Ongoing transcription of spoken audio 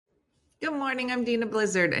Good morning, I'm Dina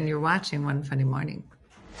Blizzard, and you're watching One Funny Morning.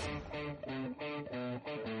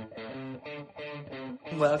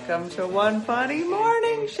 Welcome to One Funny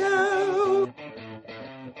Morning Show.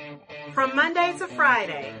 From Monday to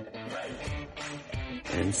Friday.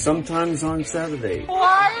 And sometimes on Saturday.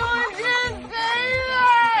 Why would you say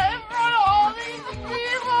that in front of all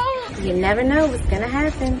these people? You never know what's going to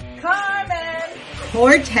happen. Carmen.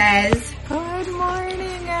 Cortez. Good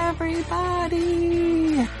morning, everybody.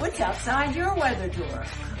 What's outside your weather door?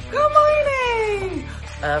 Good morning.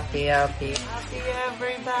 Uppy. Happy,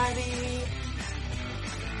 everybody.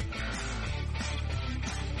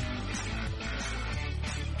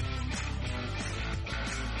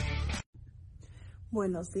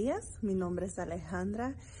 Buenos días, mi nombre es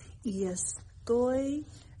Alejandra y estoy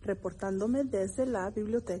reportándome desde la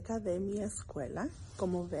biblioteca de mi escuela.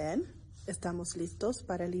 Como ven, estamos listos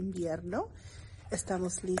para el invierno,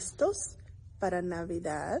 estamos listos para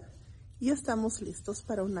Navidad y estamos listos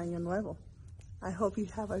para un año nuevo. I hope you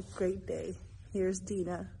have a great day. Here's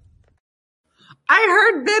Dina. I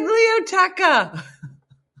heard biblioteca.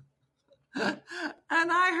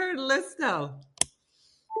 And I heard listo.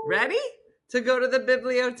 Ready? To go to the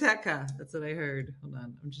biblioteca. That's what I heard. Hold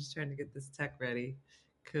on. I'm just trying to get this tech ready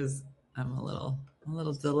because I'm a little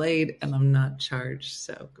delayed and I'm not charged.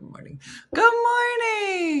 So good morning. Good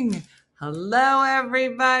morning. Hello,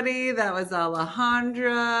 everybody. That was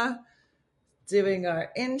Alejandra doing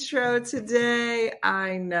our intro today.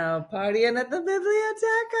 I know, partying at the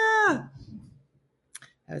biblioteca.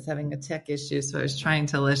 I was having a tech issue, so I was trying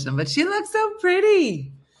to listen, but she looks so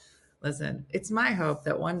pretty. Listen, it's my hope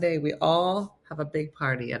that one day we all have a big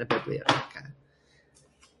party at a biblioteca.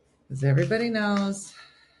 As everybody knows,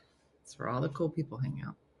 it's where all the cool people hang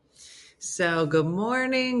out. So good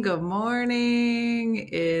morning.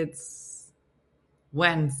 It's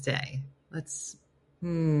Wednesday. Let's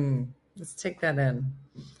take that in.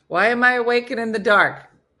 Why am I awake and in the dark?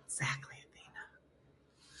 Exactly,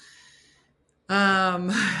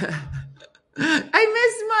 Athena. I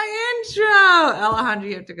missed my intro. Alejandra,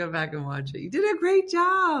 you have to go back and watch it. You did a great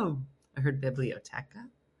job. I heard biblioteca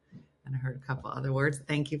and I heard a couple other words.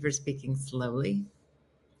 Thank you for speaking slowly.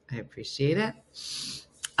 I appreciate it.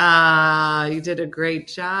 You did a great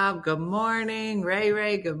job. Good morning.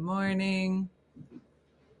 Ray, good morning.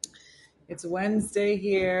 It's Wednesday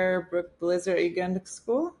here. Brooke Blizzard, are you going to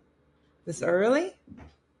school this early?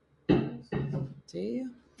 Do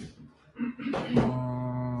you?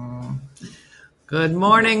 Good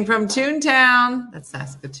morning from Toontown. That's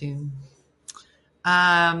Saskatoon.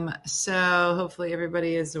 So hopefully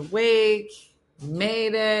everybody is awake.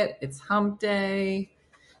 Made it. It's hump day.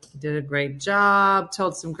 You did a great job.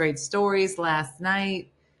 Told some great stories last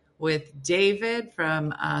night with David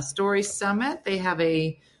from Story Summit. They have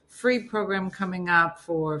a free program coming up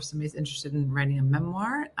for if somebody's interested in writing a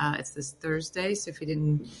memoir. It's this Thursday. So if you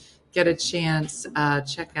didn't get a chance,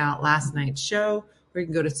 check out last night's show. Or you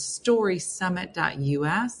can go to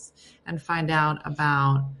storysummit.us and find out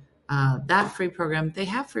about that free program. They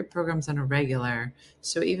have free programs on a regular.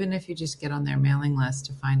 So even if you just get on their mailing list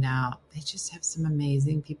to find out, they just have some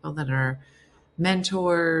amazing people that are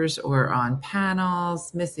mentors or on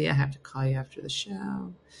panels. Missy, I have to call you after the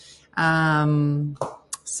show.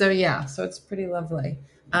 So it's pretty lovely.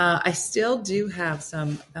 I still do have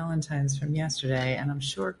some Valentines from yesterday, and I'm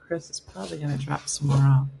sure Chris is probably going to drop some more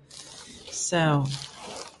off. So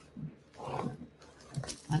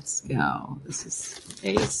let's go. This is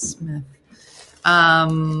Ace Smith.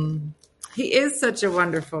 He is such a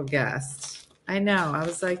wonderful guest. I know. I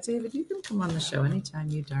was like, David, you can come on the show anytime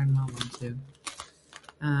you darn well want to,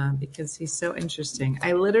 because he's so interesting.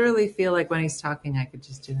 I literally feel like when he's talking, I could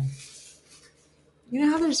just do it. You know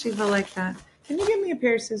how there's people like that? Can you give me a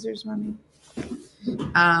pair of scissors, Mommy?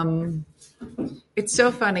 It's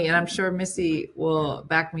so funny, and I'm sure Missy will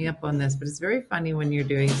back me up on this, but it's very funny when you're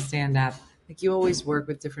doing stand-up. Like, you always work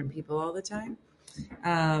with different people all the time.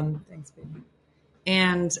 Thanks, baby.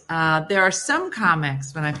 And there are some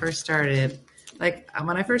comics when I first started, like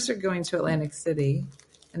when I first started going to Atlantic City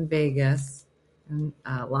and Vegas and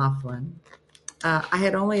Laughlin, I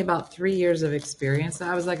had only about 3 years of experience. So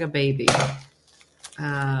I was like a baby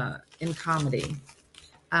in comedy.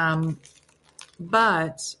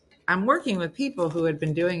 But I'm working with people who had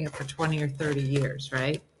been doing it for 20 or 30 years,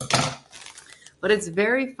 right? But it's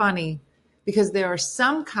very funny because there are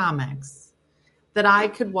some comics that I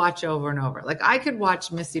could watch over and over. Like, I could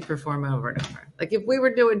watch Missy perform over and over. Like, if we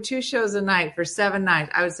were doing 2 shows a night for 7 nights,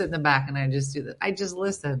 I would sit in the back and I'd just do that. I just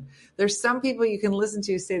listen. There's some people you can listen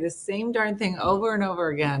to say the same darn thing over and over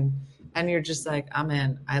again, and you're just like, I'm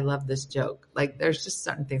in. I love this joke. Like, there's just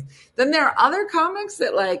certain things. Then there are other comics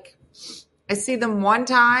that, like, I see them one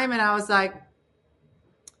time and I was like,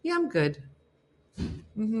 yeah, I'm good.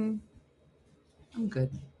 I'm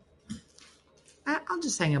good. I'll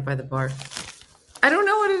just hang out by the bar. I don't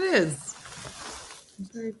know what it is. It's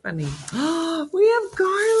very funny. We have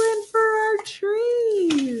garland for our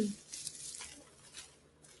tree.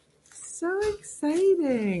 So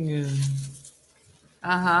exciting.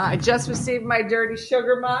 I just received my dirty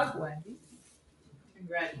sugar mug, Wendy.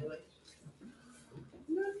 Congratulations.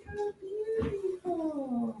 Look how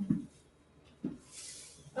beautiful.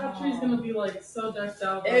 That tree's gonna be like so decked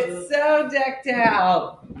out. It's so decked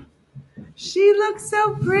out. She looks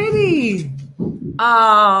so pretty.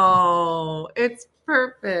 Oh, it's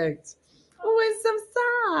perfect. Oh, and some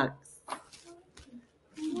socks.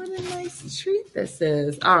 What a nice treat this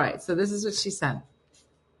is. All right, so this is what she sent.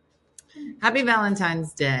 Happy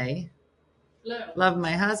Valentine's Day. Love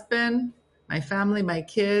my husband, my family, my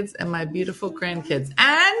kids, and my beautiful grandkids.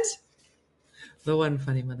 And the one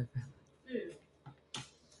funny mother family.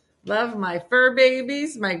 Love my fur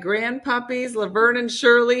babies, my grand puppies, Laverne and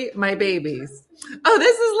Shirley, my babies. Oh,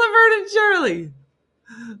 this is Laverne and Shirley.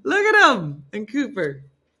 Look at them. And Cooper.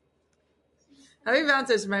 Happy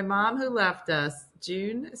Valentine's to my mom who left us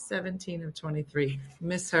June 17 of 23.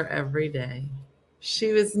 Miss her every day.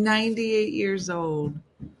 She was 98 years old.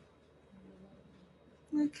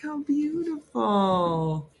 Look how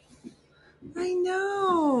beautiful. I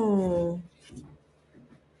know.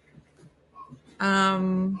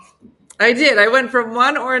 I did. I went from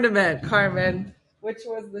one ornament, Carmen, which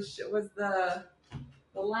was the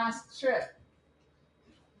last trip.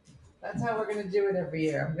 That's how we're going to do it every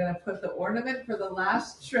year. I'm going to put the ornament for the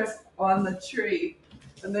last trip on the tree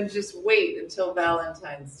and then just wait until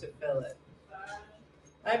Valentine's to fill it.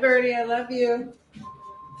 Bye, Birdie. I love you.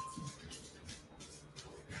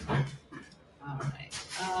 All right.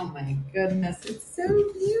 Oh, my goodness. It's so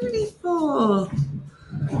beautiful.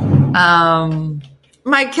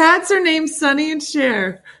 My cats are named Sunny and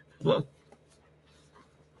Cher.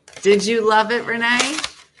 Did you love it, Renee?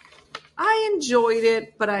 I enjoyed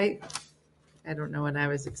it, but I don't know what I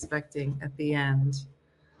was expecting at the end.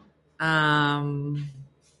 Kelly,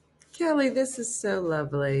 this is so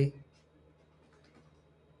lovely.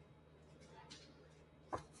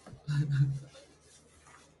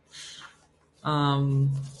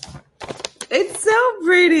 It's so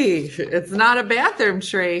pretty. It's not a bathroom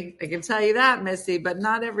tree. I can tell you that, Missy, but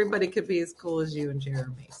not everybody could be as cool as you and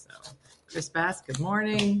Jeremy. So, Chris Bass, good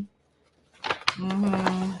morning.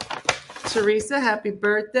 Teresa, happy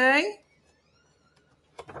birthday.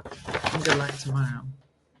 And good luck tomorrow.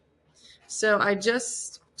 So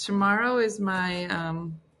tomorrow is my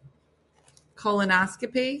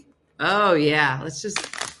colonoscopy. Oh, yeah.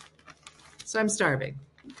 So I'm starving.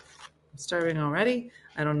 I'm starving already.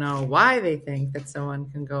 I don't know why they think that someone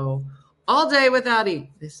can go all day without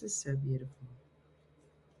eating. This is so beautiful.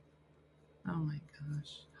 Oh my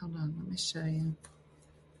gosh. Hold on. Let me show you.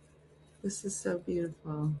 This is so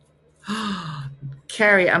beautiful.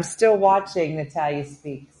 Carrie, I'm still watching Natalia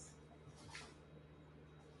Speaks.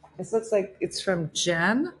 This looks like it's from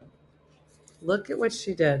Jen. Look at what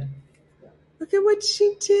she did. Look at what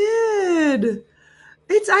she did.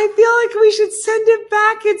 I feel like we should send it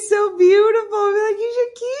back. It's so beautiful. I feel like you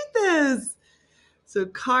should keep this. So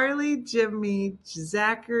Carly, Jimmy,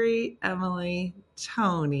 Zachary, Emily,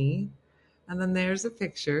 Tony. And then there's a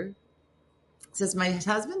picture. It says, my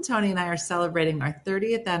husband Tony and I are celebrating our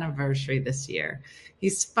 30th anniversary this year.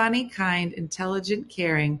 He's funny, kind, intelligent,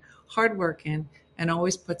 caring, hardworking, and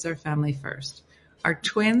always puts our family first. Our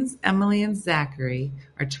twins, Emily and Zachary,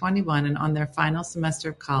 are 21 and on their final semester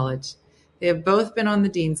of college. They have both been on the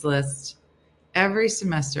dean's list every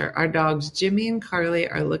semester. Our dogs, Jimmy and Carly,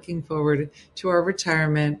 are looking forward to our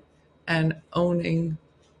retirement and owning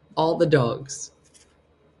all the dogs.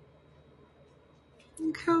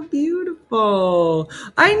 Look how beautiful.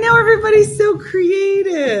 I know everybody's so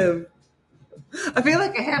creative. I feel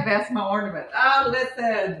like I have asked my ornament. Oh,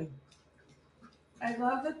 listen. I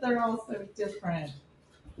love that they're all so different.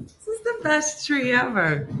 This is the best tree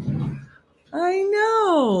ever. I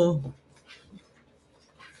know.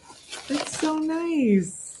 It's so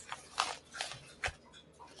nice.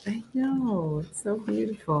 I know. It's so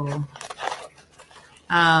beautiful.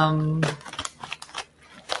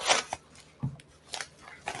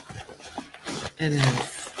 It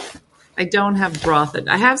is. I don't have broth.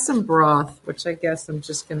 I have some broth, which I guess I'm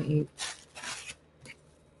just going to eat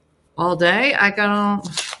all day.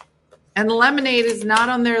 And lemonade is not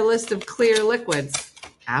on their list of clear liquids.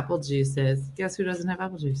 Apple juice is. Guess who doesn't have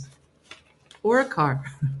apple juice? Or a car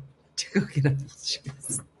to go get apple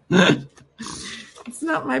juice. It's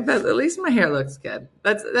not my best. At least my hair looks good.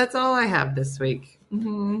 That's all I have this week.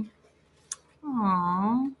 Mm-hmm.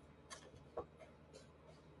 Aww.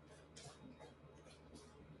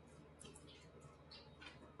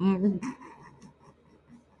 Mm.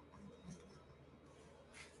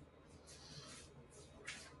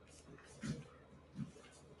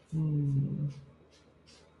 Mm.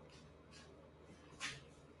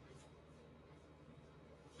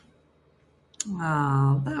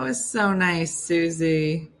 Oh, that was so nice,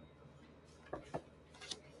 Susie.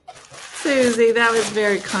 Susie, that was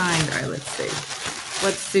very kind. All right, let's see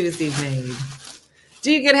what Susie made.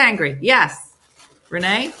 Do you get hangry? Yes.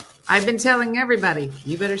 Renee, I've been telling everybody,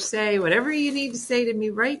 you better say whatever you need to say to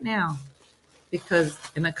me right now, because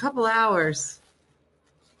in a couple hours,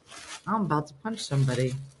 I'm about to punch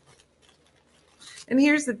somebody. And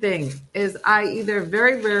here's the thing, is I either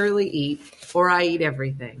very rarely eat or I eat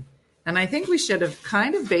everything. And I think we should have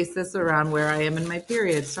kind of based this around where I am in my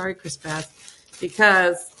period. Sorry, Chris Bass,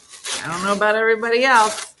 because I don't know about everybody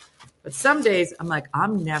else, but some days I'm like,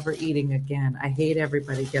 I'm never eating again. I hate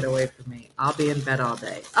everybody. Get away from me. I'll be in bed all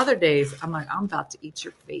day. Other days I'm like, I'm about to eat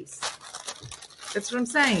your face. That's what I'm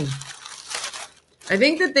saying. I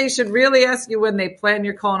think that they should really ask you when they plan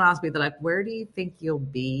your colonoscopy, they're like, where do you think you'll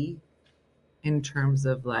be in terms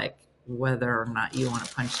of like whether or not you want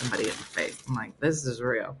to punch somebody in the face? I'm like, this is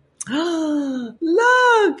real.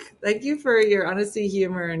 Look, thank you for your honesty,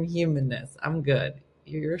 humor, and humanness. I'm good.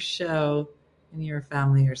 Your show and your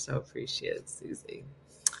family are so appreciated, Susie.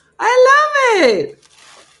 I love it.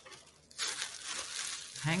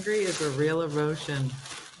 Hangry is a real erosion.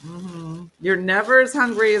 Mm-hmm. You're never as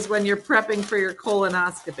hungry as when you're prepping for your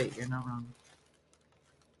colonoscopy. You're not wrong.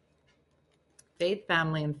 Faith,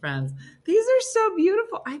 family, and friends. These are so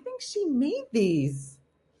beautiful. I think she made these.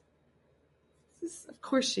 Of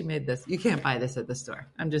course she made this. You can't buy this at the store.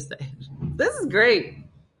 I'm just saying. This is great.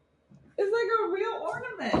 It's like a real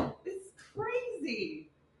ornament. It's crazy.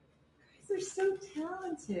 You guys are so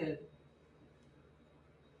talented.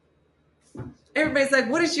 Everybody's like,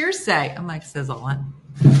 what does yours say? I'm like, says on.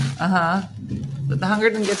 Uh-huh. But the hunger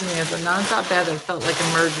didn't get to me. It's a nonstop bad that felt like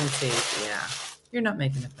emergency. Yeah. You're not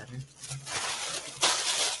making it better.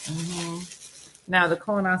 Mm-hmm. Now, the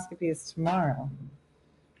colonoscopy is tomorrow.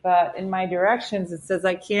 But in my directions, it says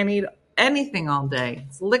I can't eat anything all day.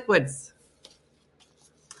 It's liquids.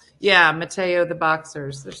 Yeah, Mateo, the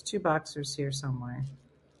boxers. There's 2 boxers here somewhere.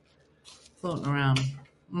 Floating around.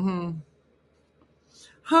 Mm-hmm.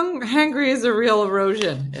 Hungry is a real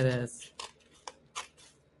erosion. It is.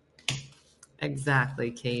 Exactly,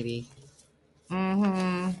 Katie.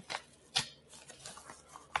 Mm-hmm.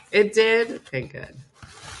 It did? Okay, good.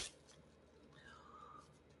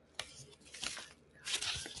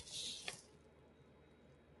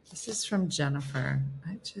 This is from Jennifer.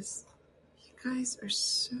 You guys are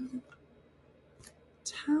so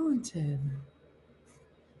talented.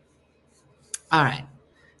 All right.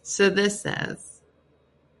 So this says,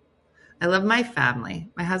 I love my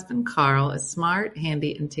family. My husband, Carl, is smart,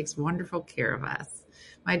 handy, and takes wonderful care of us.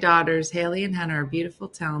 My daughters, Haley and Hannah, are beautiful,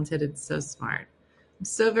 talented, and so smart. I'm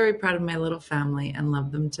so very proud of my little family and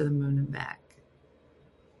love them to the moon and back.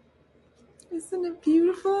 Isn't it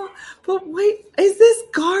beautiful? But wait, is this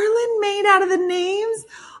garland made out of the names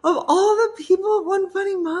of all the people of One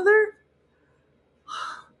Funny Mother?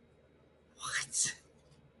 What?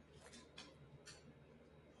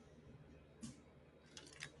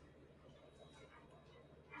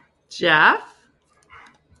 Jeff?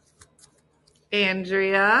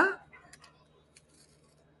 Andrea?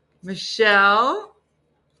 Michelle?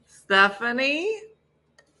 Stephanie?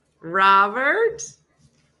 Robert?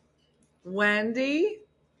 Wendy,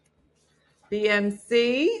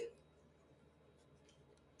 BNC,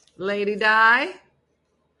 Lady Di,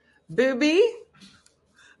 Booby,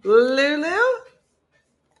 Lulu,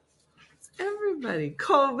 everybody,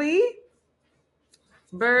 Colby,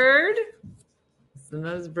 Bird, also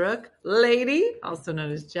known as Brooke, Lady, also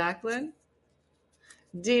known as Jacqueline,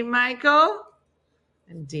 D. Michael,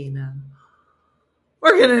 and Dina.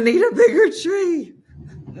 We're going to need a bigger tree.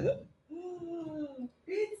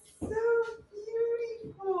 It's so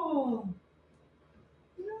beautiful.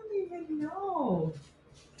 You don't even know.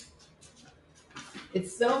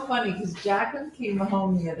 It's so funny because Jacqueline came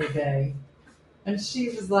home the other day and she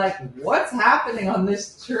was like, what's happening on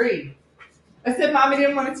this tree? I said, Mommy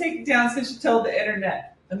didn't want to take it down, so she told the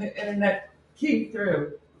internet. And the internet came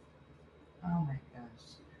through. Oh my gosh.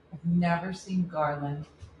 I've never seen garland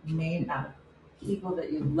made out of people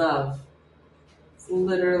that you love. It's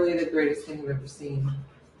literally the greatest thing I've ever seen.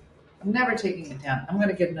 I'm never taking it down. I'm going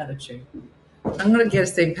to get another tree. I'm going to get a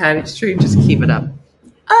St. Patty's tree and just keep it up.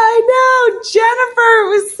 I know, Jennifer. It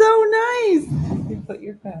was so nice. You put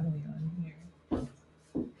your family on here.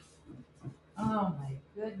 Oh my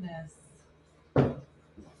goodness.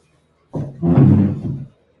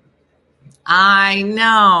 I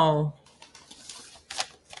know.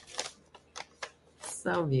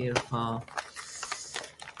 So beautiful.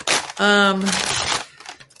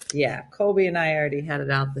 Yeah, Colby and I already had it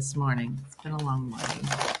out this morning. It's been a long morning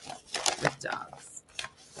with dogs.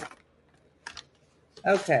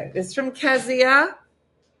 Okay, this is from Kezia.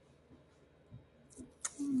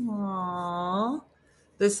 Aww.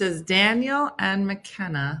 This is Daniel and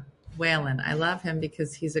McKenna Whalen. I love him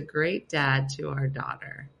because he's a great dad to our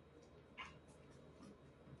daughter.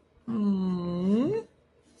 And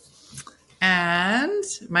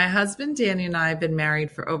my husband Danny and I have been married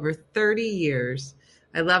for over 30 years.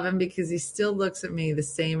 I love him because he still looks at me the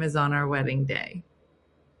same as on our wedding day.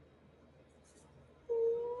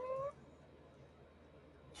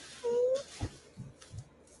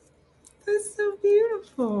 That's so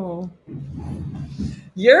beautiful.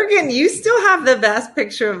 Jurgen, you still have the best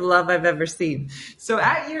picture of love I've ever seen. So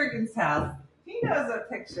at Jurgen's house, he knows what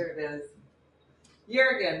picture it is.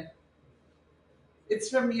 Jurgen. It's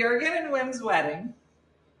from Jurgen and Wim's wedding.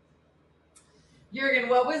 Jurgen,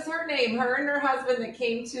 what was her name? Her and her husband that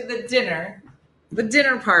came to the dinner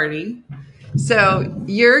party. So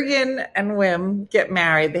Jurgen and Wim get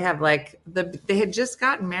married. They have they had just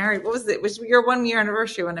gotten married. What was it? It was your 1 year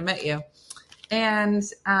anniversary when I met you. And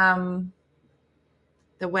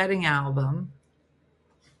the wedding album.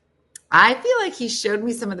 I feel like he showed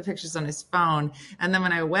me some of the pictures on his phone. And then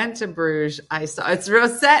when I went to Bruges, I saw it's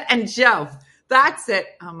Rosette and Joe. That's it.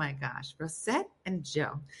 Oh my gosh. Rosette and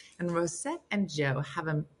Joe. And Rosette and Joe have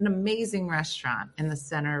an amazing restaurant in the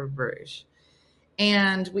center of Bruges.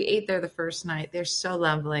 And we ate there the first night. They're so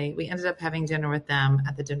lovely. We ended up having dinner with them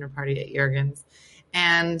at the dinner party at Jurgen's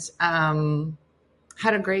and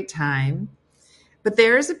had a great time. But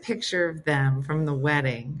there is a picture of them from the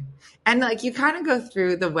wedding. And you kind of go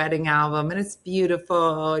through the wedding album and it's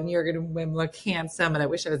beautiful and Jurgen and Wim look handsome and I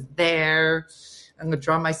wish I was there. I'm going to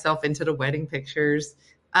draw myself into the wedding pictures.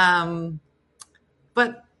 But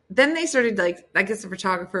then they started I guess the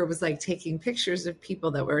photographer was taking pictures of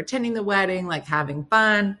people that were attending the wedding, having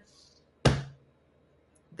fun.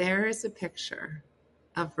 There is a picture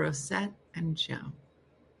of Rosette and Joe.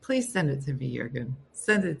 Please send it to me, Jurgen.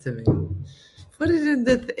 Send it to me. Put it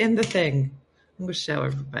in the thing. I'm going to show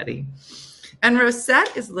everybody. And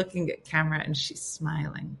Rosette is looking at camera and she's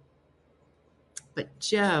smiling. But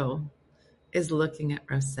Joe is looking at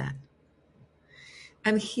Rosette.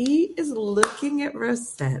 And he is looking at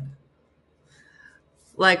Rosette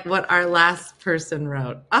like what our last person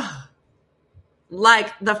wrote. Oh,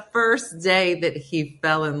 like the first day that he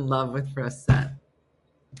fell in love with Rosette.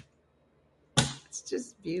 It's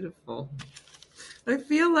just beautiful. I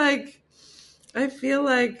feel like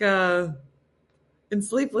in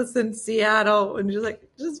Sleepless in Seattle, and you're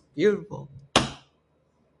just beautiful.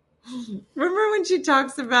 Remember when she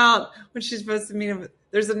talks about when she's supposed to meet him?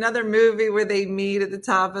 There's another movie where they meet at the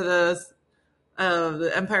top of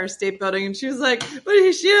the Empire State Building, and she was like,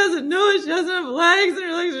 "But she doesn't know it. She doesn't have legs, and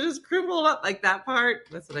her legs are just crumpled up." Like that part.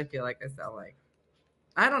 That's what I feel like I sound like.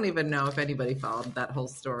 I don't even know if anybody followed that whole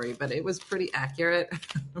story, but it was pretty accurate.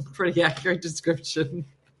 A pretty accurate description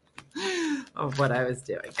of what I was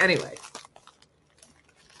doing. Anyway,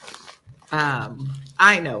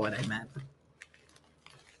 I know what I meant.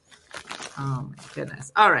 Oh my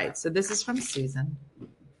goodness. All right. So this is from Susan.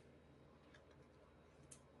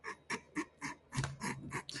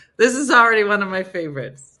 This is already one of my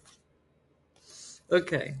favorites.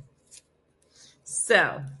 Okay.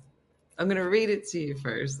 So I'm going to read it to you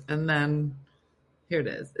first, and then here it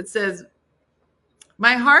is. It says,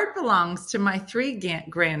 "My heart belongs to my 3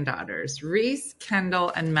 granddaughters, Reese,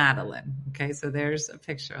 Kendall, and Madeline." Okay, so there's a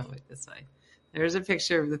picture. I'll wait this way. There's a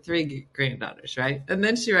picture of the 3 granddaughters, right? And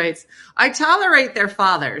then she writes, "I tolerate their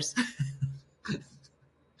fathers."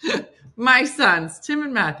 "My sons, Tim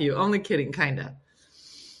and Matthew." Only kidding, kind of.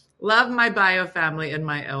 "Love my bio family and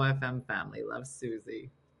my OFM family. Love,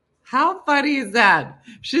 Susie." How funny is that?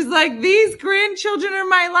 She's like, these grandchildren are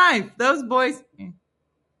my life. Those boys, they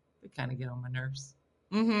kind of get on my nerves.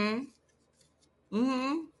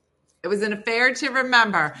 It was an affair to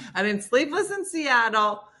remember. And in Sleepless in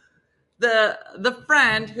Seattle, the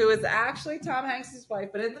friend who is actually Tom Hanks'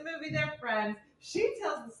 wife, but in the movie they're friends, she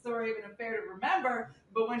tells the story of an affair to remember,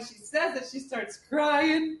 but when she says it, she starts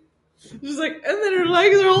crying. She's like, and then her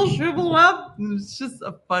legs are all shriveled up. And it's just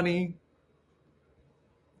a funny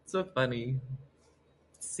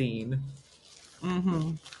scene.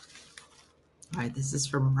 All right, this is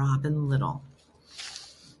from Robin Little.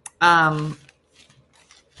 The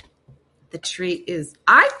tree is,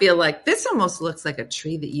 I feel like this almost looks like a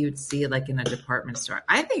tree that you'd see like in a department store.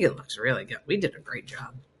 I think it looks really good. We did a great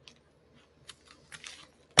job.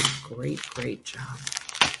 Great job.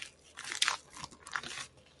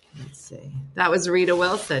 Let's see. That was Rita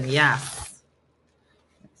Wilson. Yes.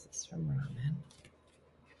 This is from Robin.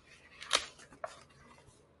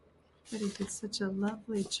 But he did such a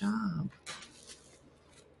lovely job.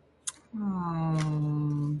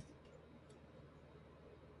 Oh.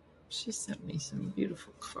 She sent me some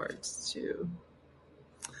beautiful cards too.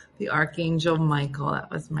 The Archangel Michael, that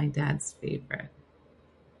was my dad's favorite.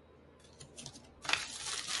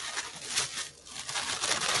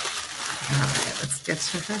 All right, let's get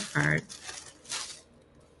to her card.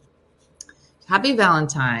 Happy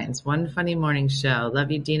Valentines, one funny morning show. Love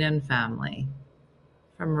you, Dina and family.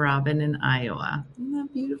 From Robin in Iowa. Isn't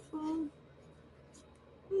that beautiful?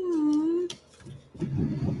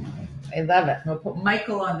 I love it. We'll put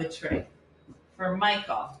Michael on the tray. For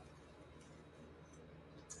Michael.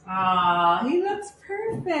 Aw, he looks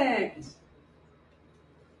perfect.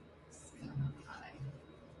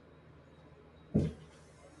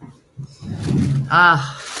 I'm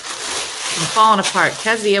falling apart.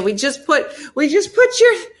 Kezia, we just put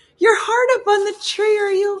your heart up on the tree.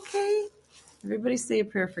 Are you okay? Everybody say a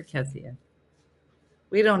prayer for Kezia.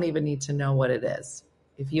 We don't even need to know what it is.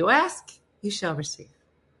 If you ask, you shall receive.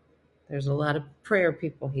 There's a lot of prayer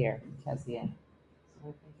people here, Kezia. So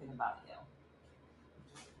we're thinking about you.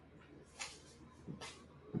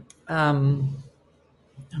 Oh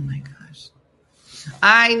my gosh.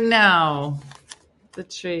 I know. The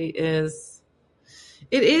tree is,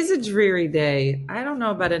 it is a dreary day. I don't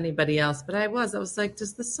know about anybody else, but I was like,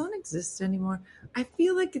 does the sun exist anymore? I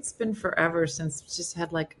feel like it's been forever since we just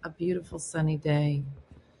had like a beautiful sunny day.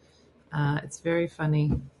 It's very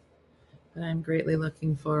funny. But I'm greatly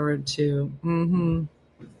looking forward to.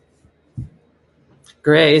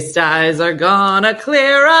 Gray skies are gonna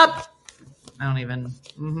clear up. I don't even.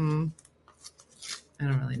 I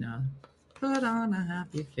don't really know. Put on a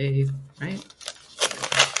happy face, right?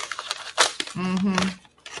 I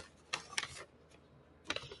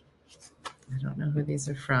don't know who these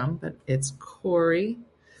are from, but it's Corey,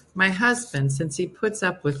 my husband, since he puts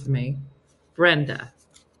up with me, Brenda,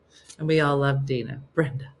 and we all love Dina.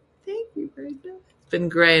 Brenda. Thank you, Brenda. It's been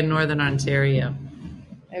gray in Northern Ontario.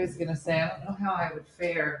 I was going to say, I don't know how I would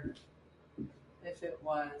fare if it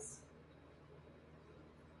was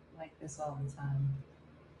like this all the time.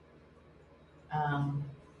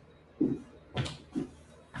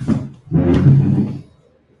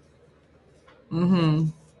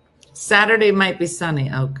 Saturday might be sunny.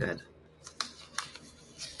 Oh, good.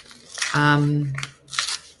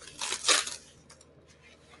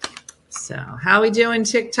 So how we doing,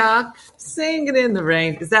 TikTok? Singing in the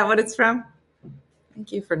rain. Is that what it's from?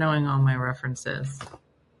 Thank you for knowing all my references.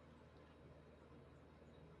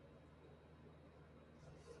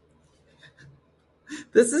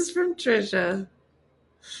 This is from Trisha.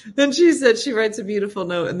 And she said she writes a beautiful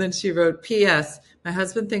note, and then she wrote, P.S. My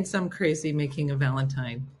husband thinks I'm crazy making a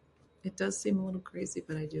Valentine. It does seem a little crazy,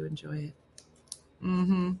 but I do enjoy it.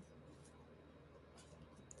 All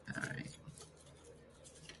right.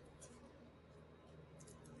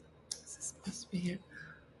 Is this supposed to be here?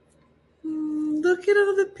 Look at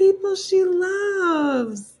all the people she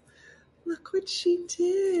loves. Look what she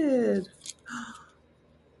did.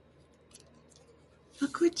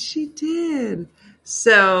 Look what she did.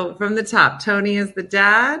 So from the top, Tony is the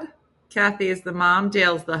dad, Kathy is the mom,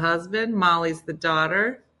 Dale's the husband, Molly's the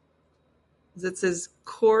daughter. It says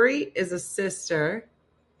Corey is a sister,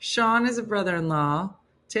 Sean is a brother-in-law,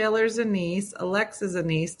 Taylor's a niece, Alexa's a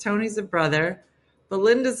niece, Tony's a brother,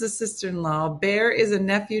 Belinda's a sister-in-law, Bear is a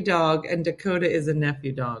nephew dog, and Dakota is a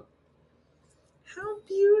nephew dog. How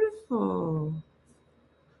beautiful.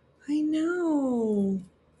 I know.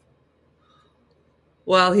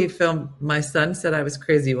 While he filmed, my son said I was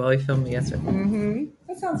crazy while he filmed me yesterday.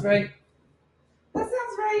 That sounds right. That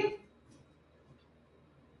sounds right.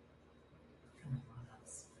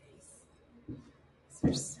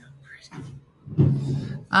 They're so pretty.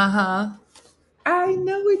 I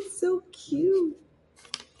know, it's so cute.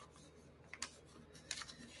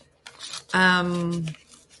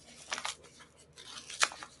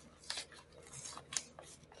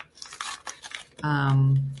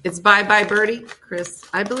 It's bye Birdie, Chris.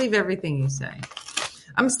 I believe everything you say.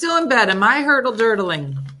 I'm still in bed. Am I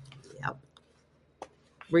hurtle-dirtling? Yep.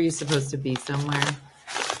 Were you supposed to be somewhere?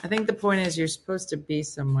 I think the point is you're supposed to be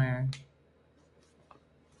somewhere.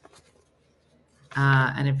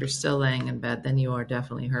 And if you're still laying in bed, then you are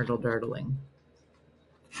definitely hurtle-dirtling.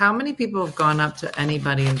 How many people have gone up to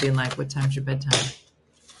anybody and been like, what time's your bedtime?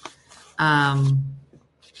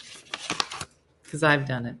 Because I've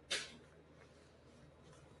done it.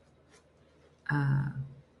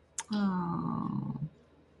 Oh,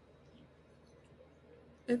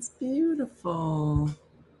 it's beautiful.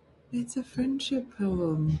 It's a friendship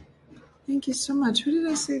poem. Thank you so much. Who did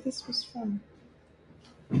I say this was from?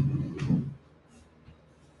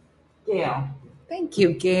 Gail. Thank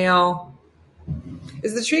you, Gail.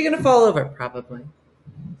 Is the tree going to fall over? Probably.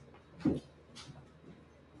 I'm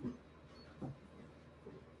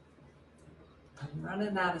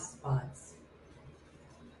running out of spots.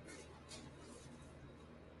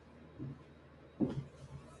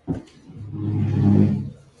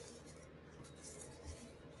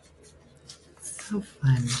 So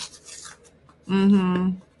fun.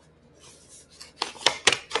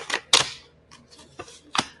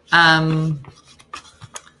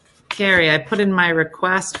 Carrie, I put in my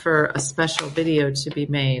request for a special video to be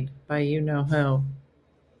made by you-know-who.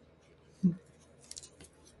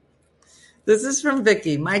 This is from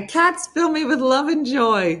Vicky. My cats fill me with love and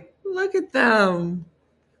joy. Look at them.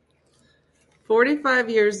 45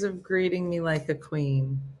 years of greeting me like a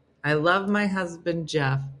queen. I love my husband,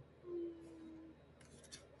 Jeff.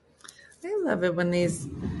 I love it when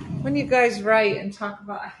you guys write and talk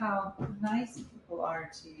about how nice people are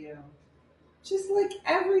to you. Just like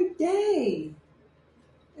every day.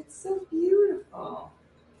 It's so beautiful.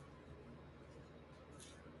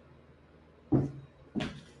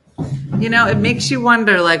 You know, it makes you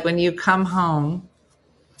wonder, like when you come home,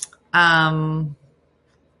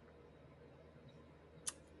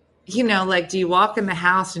 you know, like do you walk in the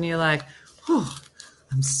house and you're like, oh,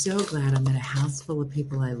 I'm so glad I'm in a house full of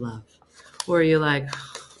people I love. Or you're like,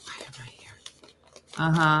 oh, why am I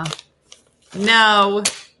here? No.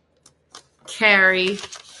 Carrie.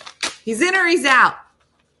 He's in or he's out.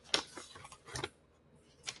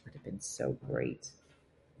 Would have been so great.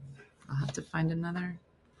 I'll have to find another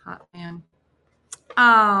hot man.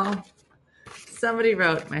 Oh, somebody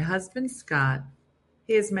wrote, my husband, Scott.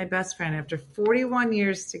 He is my best friend. After 41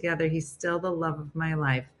 years together, he's still the love of my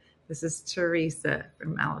life. This is Teresa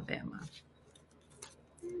from Alabama.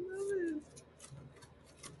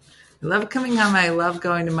 I love coming home. I love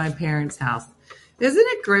going to my parents' house. Isn't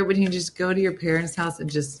it great when you just go to your parents' house and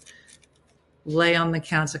just lay on the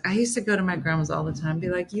couch? Like I used to go to my grandma's all the time and be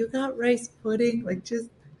like, you got rice pudding? Like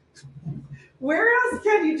just, where else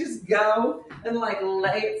can you just go and like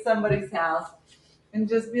lay at somebody's house and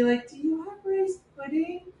just be like, do you have rice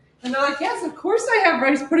pudding? And they're like, yes, of course I have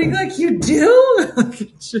rice pudding. Like you do?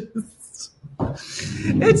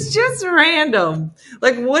 It's just random.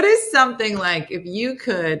 Like what is something like if you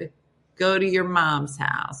could go to your mom's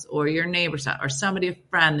house or your neighbor's house or somebody, a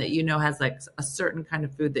friend that you know has like a certain kind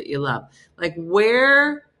of food that you love. Like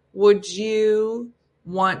where would you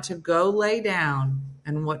want to go lay down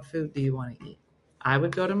and what food do you want to eat? I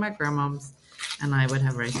would go to my grandma's and I would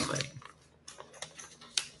have rice pudding.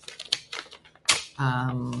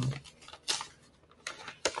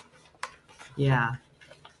 Yeah.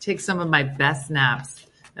 Take some of my best naps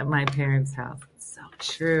at my parents' house. It's so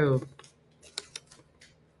true.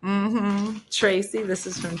 Tracy, this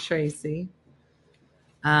is from Tracy.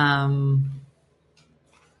 Yeah,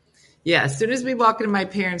 as soon as we walk into my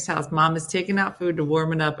parents' house, Mom is taking out food to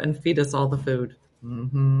warm it up and feed us all the food.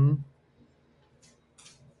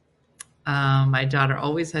 My daughter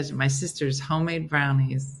always has my sister's homemade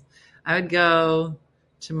brownies. I would go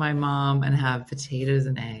to my mom and have potatoes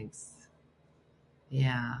and eggs.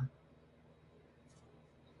 Yeah.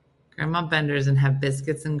 Grandma Bender's and have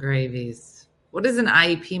biscuits and gravies. What is an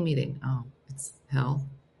IEP meeting? Oh, it's health.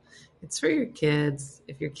 It's for your kids.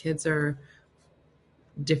 If your kids are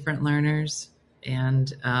different learners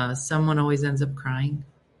and someone always ends up crying.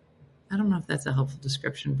 I don't know if that's a helpful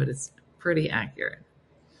description, but it's pretty accurate.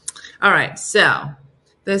 All right, so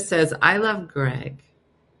this says, I love Greg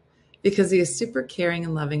because he is super caring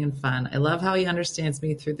and loving and fun. I love how he understands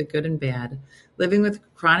me through the good and bad. Living with a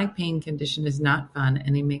chronic pain condition is not fun,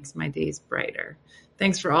 and he makes my days brighter.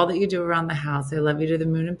 Thanks for all that you do around the house. I love you to the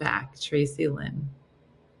moon and back. Tracy Lynn.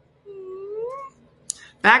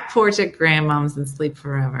 Back porch at grandmom's and sleep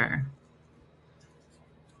forever.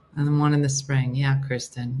 And then one in the spring. Yeah,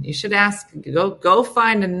 Kristen. You should ask, go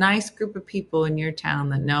find a nice group of people in your town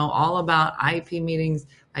that know all about IEP meetings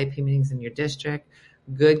in your district,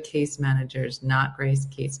 good case managers, not great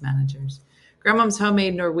case managers. Grandmom's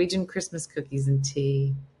homemade Norwegian Christmas cookies and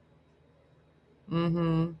tea.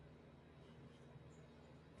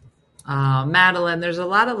 Madeline, there's a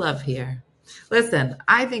lot of love here. Listen,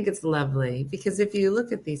 I think it's lovely because if you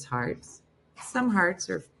look at these hearts, some hearts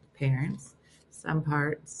are parents, Some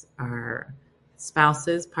parts are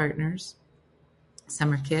spouses, partners.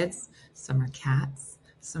 Some are kids. Some are cats.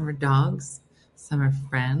 Some are dogs. Some are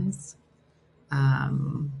friends.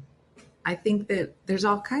 I think that there's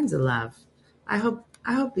all kinds of love. I hope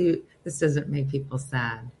this doesn't make people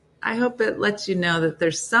sad. I hope it lets you know that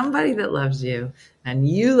there's somebody that loves you and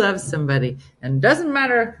you love somebody, and it doesn't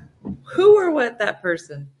matter who or what that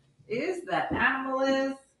person is, that animal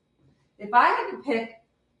is. If I had to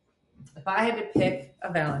pick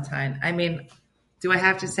a Valentine, I mean, do I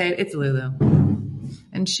have to say it? It's Lulu.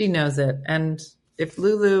 And she knows it. And if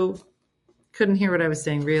Lulu couldn't hear what I was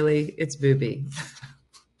saying, really, it's Booby.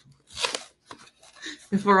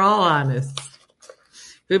 If we're all honest.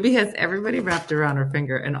 Booby has everybody wrapped around her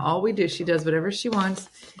finger, and all we do, she does whatever she wants,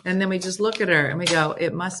 and then we just look at her and we go,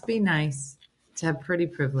 it must be nice to have pretty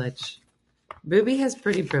privilege. Booby has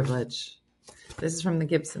pretty privilege. This is from the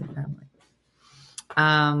Gibson family.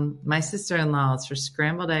 My sister-in-law is for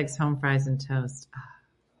scrambled eggs, home fries, and toast.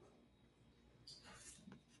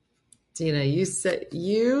 Dina,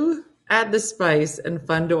 you add the spice and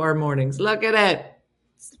fun to our mornings. Look at it.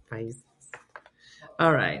 Spice.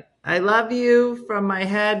 All right. I love you from my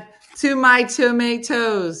head to my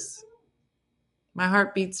tomatoes. My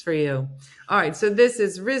heart beats for you. All right. So this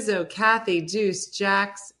is Rizzo, Kathy, Juice,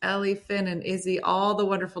 Jax, Ellie, Finn, and Izzy, all the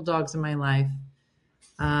wonderful dogs in my life.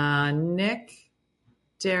 Nick,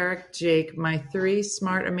 Derek, Jake, my 3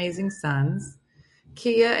 smart, amazing sons.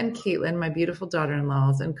 Kia and Caitlin, my beautiful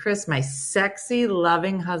daughter-in-laws. And Chris, my sexy,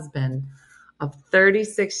 loving husband of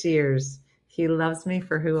 36 years. He loves me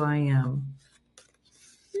for who I am.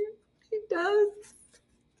 He does.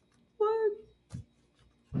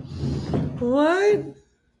 What?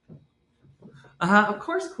 Of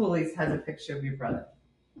course, Cooley's has a picture of your brother.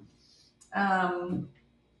 We're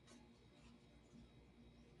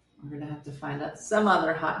going to have to find out some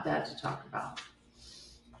other hot dad to talk about.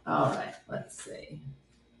 All right, let's see.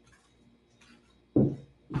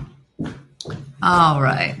 All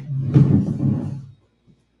right.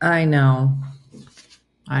 I know.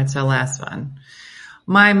 All right, so last one.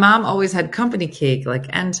 My mom always had company cake, like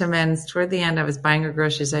Entenmann's. Toward the end, I was buying her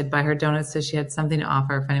groceries. I'd buy her donuts so she had something to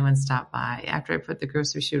offer if anyone stopped by. After I put the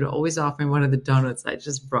grocery, she would always offer me one of the donuts I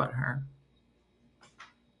just brought her.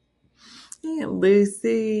 Aunt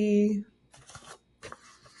Lucy.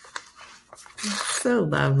 So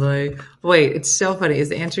lovely. Wait, it's so funny.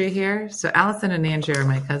 Is Andrea here? So Allison and Andrea are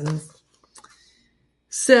my cousins.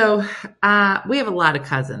 So we have a lot of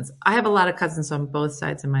cousins. I have a lot of cousins on both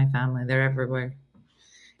sides of my family. They're everywhere.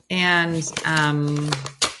 And,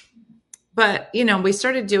 but, you know, we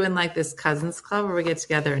started doing like this cousins club where we get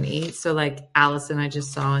together and eat. So like Allison I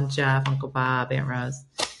just saw, and Jeff, Uncle Bob, Aunt Rose.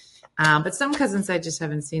 But some cousins I just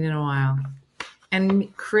haven't seen in a while.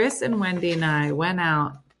 And Chris and Wendy and I went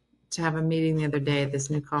out to have a meeting the other day at this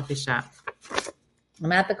new coffee shop.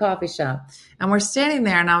 I'm at the coffee shop and we're standing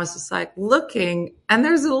there and I was just like looking, and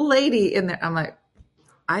there's a lady in there. I'm like,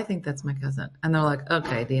 I think that's my cousin. And they're like,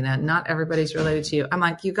 okay, Dina, not everybody's related to you. I'm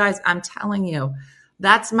like, you guys, I'm telling you,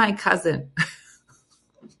 that's my cousin.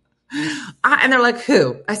 And they're like,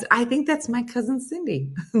 who? I said, I think that's my cousin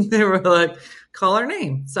Cindy. They were like, call her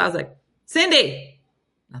name. So I was like, Cindy.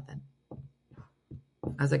 Nothing.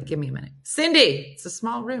 I was like, give me a minute. Cindy. It's a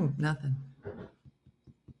small room. Nothing.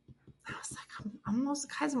 I was like, I'm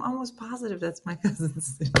almost positive that's my cousin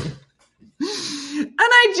Cindy. And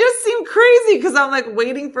I just seemed crazy because I'm like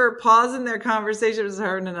waiting for a pause in their conversation. It was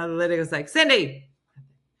her and another lady. Was like, Cindy.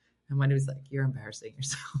 And Wendy was like, you're embarrassing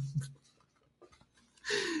yourself.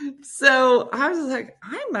 So I was like,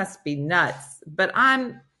 I must be nuts. But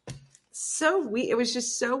I'm so weird. It was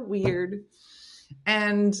just so weird.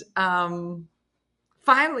 And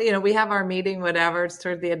finally, you know, we have our meeting, whatever. It's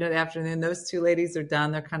toward the end of the afternoon. Those 2 ladies are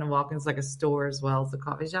done. They're kind of walking. It's like a store as well as a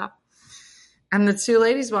coffee shop. And the 2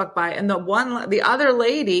 ladies walk by, and the other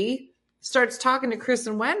lady starts talking to Chris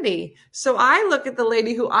and Wendy. So I look at the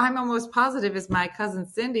lady who I'm almost positive is my cousin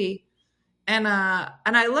Cindy, and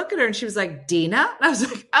I look at her, and she was like, Dina? And I was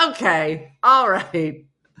like, okay, all right.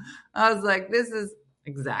 I was like, this is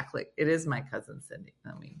exactly, it is my cousin Cindy.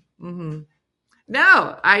 I mean,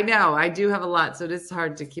 No, I know. I do have a lot, so it is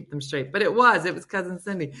hard to keep them straight. But it was cousin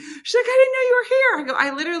Cindy. She's like, I didn't know you were here. I go,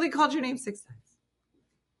 I literally called your name 6 times.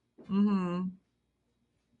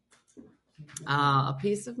 A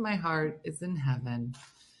piece of my heart is in heaven.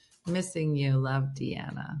 Missing you. Love,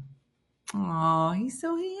 Deanna. Oh, he's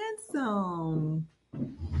so handsome.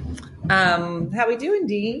 How we doing,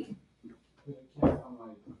 Dee? I can't find my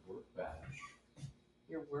work badge.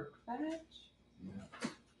 Your work badge? Yeah. I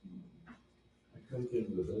couldn't get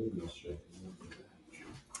into the building yesterday.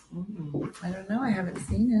 I don't know. I haven't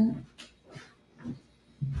seen it.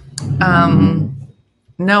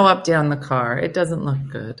 No update on the car. It doesn't look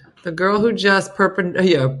good. The girl who just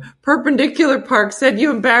perpendicular park said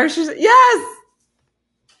you embarrassed yourself. Yes!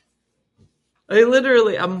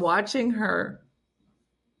 I'm watching her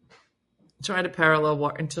try to parallel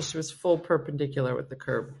walk until she was full perpendicular with the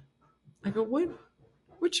curb. I go,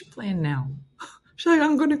 what's your plan now? She's like,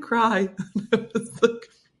 I'm going to cry. I was like,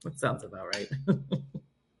 that sounds about right.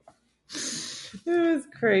 It was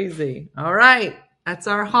crazy. All right. That's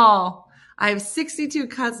our haul. I have 62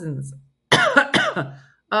 cousins.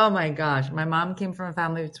 Oh my gosh. My mom came from a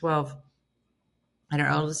family of 12, and her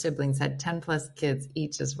older siblings had 10 plus kids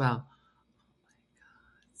each as well.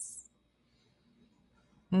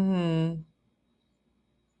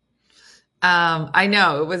 I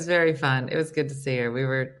know, it was very fun. It was good to see her. We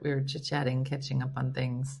were chit-chatting, catching up on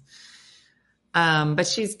things. But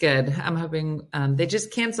she's good. I'm hoping they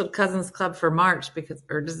just canceled Cousins Club for March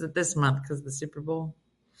or is it this month because of the Super Bowl?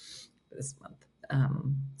 This month.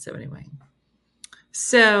 So anyway.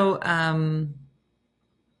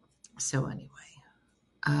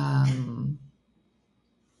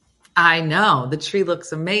 I know the tree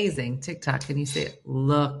looks amazing. TikTok, can you see it?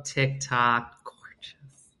 Look, TikTok,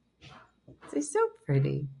 gorgeous. They're so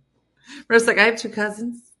pretty. Rose, like, I have 2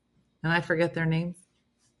 cousins and I forget their names.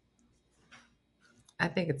 I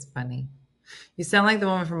think it's funny. You sound like the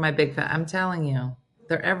woman from My Big Fat. I'm telling you,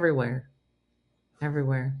 they're everywhere.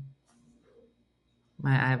 Everywhere.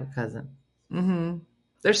 I have a cousin.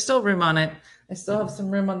 There's still room on it. I still have some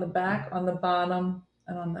room on the back, on the bottom,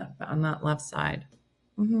 and on that left side.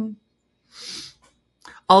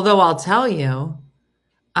 Although I'll tell you,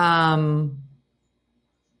 the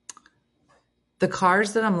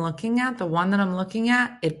cars that I'm looking at, the one that I'm looking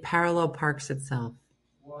at, it parallel parks itself.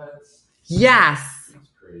 What? Yes. That's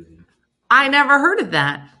crazy. I never heard of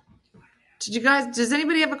that. Does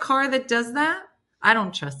anybody have a car that does that? I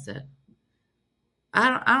don't trust it.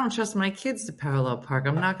 I don't trust my kids to parallel park.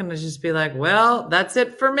 I'm not going to just be like, well, that's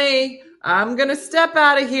it for me. I'm going to step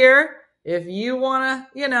out of here. If you want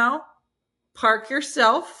to, park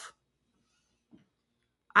yourself.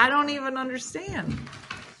 I don't even understand.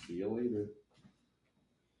 See you later.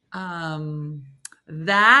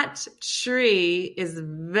 That tree is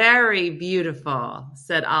very beautiful,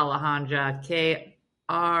 said Alejandra. Que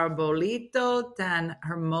arbolito tan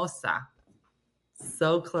hermosa.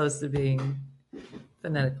 So close to being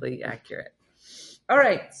phonetically accurate. All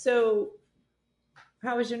right. So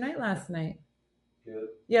how was your night last night? Good.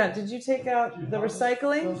 Yeah. Did you take out the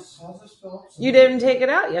recycling? How's this fill up? You didn't take it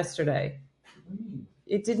out yesterday.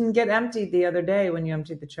 It didn't get emptied the other day when you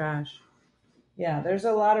emptied the trash. Yeah, there's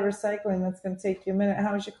a lot of recycling that's going to take you a minute.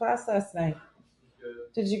 How was your class last night?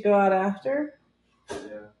 Good. Did you go out after?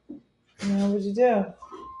 Yeah. What'd you do?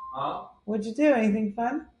 Huh? What'd you do? Anything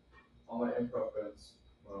fun? All my improv friends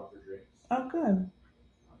went out for drinks. Oh, good.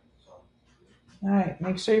 So. All right.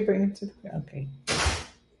 Make sure you bring it to the... Okay.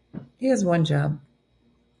 He has one job.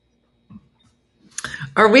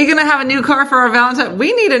 Are we going to have a new car for our Valentine?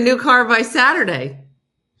 We need a new car by Saturday.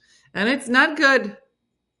 And it's not good.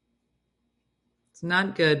 It's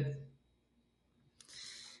not good.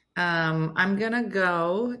 I'm going to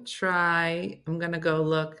go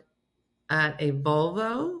look at a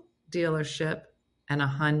Volvo dealership and a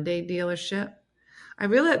Hyundai dealership. I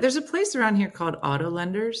realize there's a place around here called Auto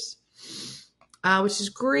Lenders, which is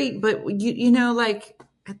great. But, like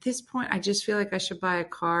at this point, I just feel like I should buy a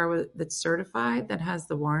car that's certified, that has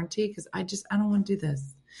the warranty, because I don't want to do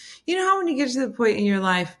this. You know how when you get to the point in your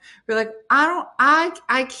life where you're like,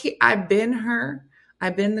 I can't, I've been her.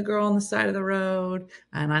 I've been the girl on the side of the road,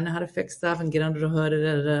 and I know how to fix stuff and get under the hood,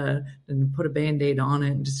 and put a Band-Aid on it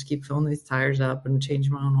and just keep filling these tires up and change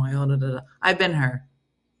my own oil. I've been her.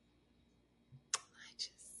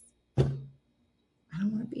 I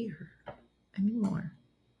don't want to be her anymore.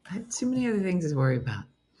 I have too many other things to worry about.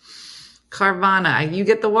 Carvana, you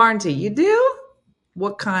get the warranty. You do?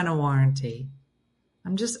 What kind of warranty?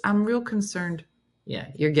 I'm real concerned. Yeah,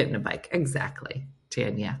 you're getting a bike. Exactly,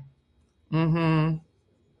 Tanya.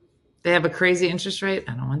 They have a crazy interest rate.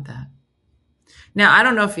 I don't want that. Now, I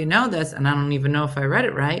don't know if you know this, and I don't even know if I read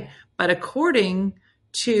it right, but according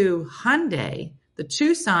to Hyundai, the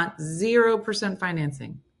Tucson, 0%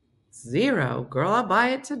 financing. 0. Girl, I'll buy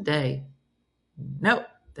it today. Nope,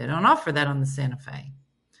 they don't offer that on the Santa Fe.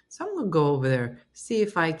 So I'm going to go over there, see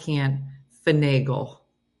if I can finagle.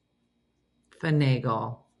 But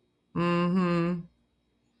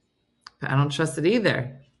I don't trust it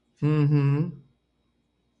either.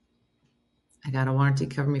 I got a warranty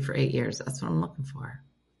cover me for 8 years. That's what I'm looking for.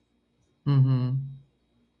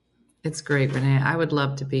 It's great, Renee. I would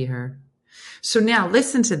love to be her. So now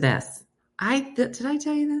listen to this. Did I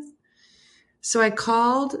tell you this? So I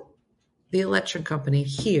called the electric company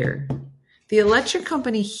here. The electric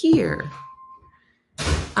company here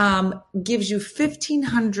gives you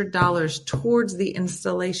 $1,500 towards the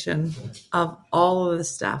installation of all of the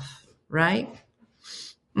stuff, right?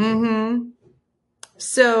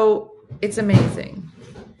 So it's amazing.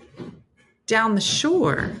 Down the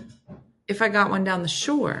shore, if I got one down the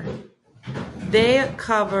shore, they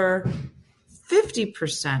cover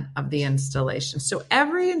 50% of the installation. So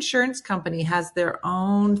every insurance company has their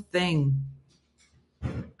own thing.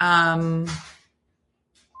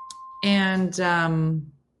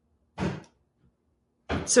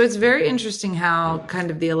 So it's very interesting how kind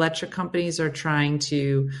of the electric companies are trying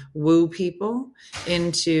to woo people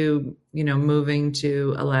into, moving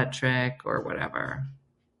to electric or whatever.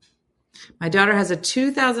 My daughter has a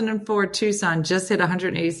 2004 Tucson, just hit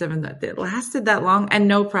 187. It lasted that long and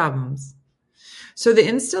no problems. So the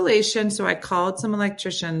installation, so I called some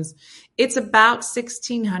electricians. It's about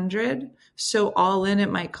 $1,600. So all in,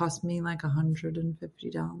 it might cost me like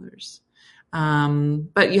 $150.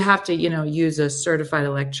 But you have to, use a certified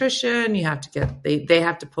electrician. You have to get, they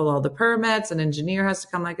have to pull all the permits. An engineer has to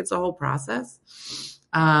come, like it's a whole process.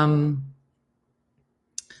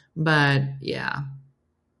 But yeah.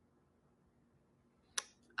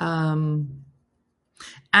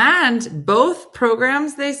 And both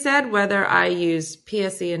programs, they said, whether I use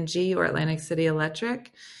PSE&G or Atlantic City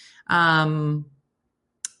Electric, both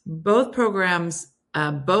programs,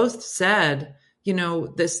 both said,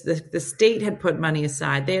 the state had put money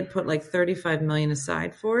aside. They had put like $35 million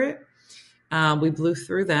aside for it. We blew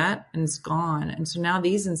through that and it's gone. And so now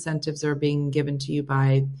these incentives are being given to you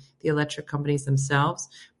by the electric companies themselves,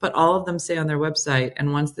 but all of them say on their website,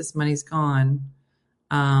 and once this money's gone,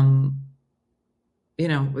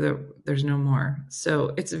 there's no more.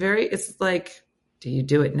 So it's like, do you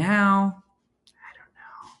do it now? I don't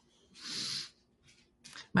know.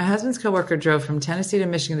 My husband's coworker drove from Tennessee to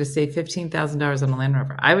Michigan to save $15,000 on a Land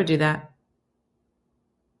Rover. I would do that.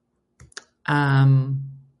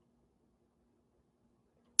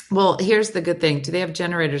 Well, here's the good thing. Do they have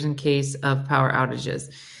generators in case of power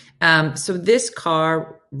outages? So this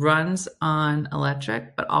car runs on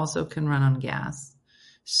electric, but also can run on gas.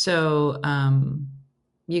 So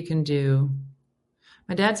you can do.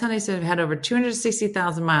 My dad's Hyundai said it had over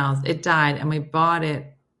 260,000 miles. It died, and we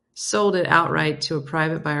sold it outright to a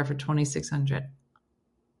private buyer for $2,600.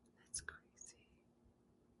 That's crazy.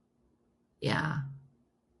 Yeah.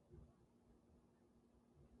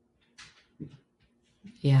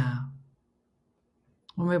 Yeah.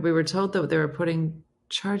 Well, we were told that they were putting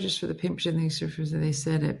charges for the paint machine. They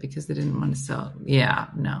said it because they didn't want to sell. Yeah,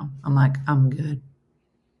 no. I'm like, I'm good.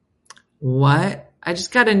 What? I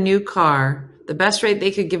just got a new car. The best rate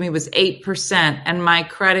they could give me was 8%, and my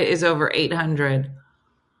credit is over 800.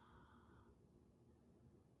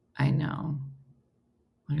 I know.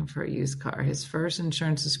 Looking for a used car. His first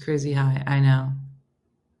insurance is crazy high. I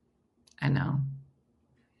know.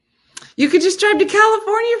 You could just drive to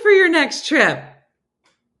California for your next trip.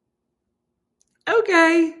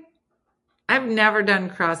 Okay. I've never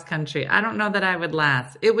done cross country. I don't know that I would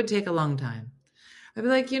last. It would take a long time. I'd be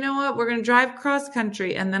like, you know what? We're going to drive cross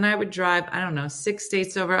country. And then I would drive, 6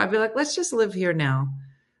 states over. I'd be like, let's just live here now.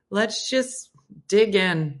 Let's just dig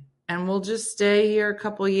in and we'll just stay here a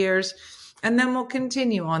couple years. And then we'll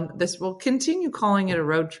continue on this. We'll continue calling it a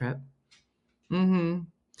road trip.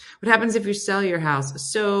 What happens if you sell your house?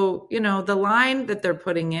 So, the line that they're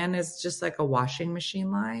putting in is just like a washing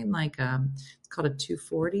machine line, like it's called a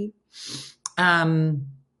 240.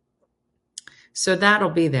 So that'll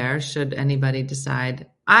be there should anybody decide.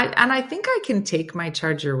 I think I can take my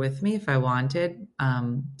charger with me if I wanted.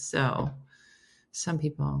 So some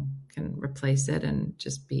people can replace it and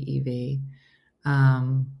just be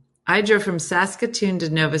EV. I drove from Saskatoon to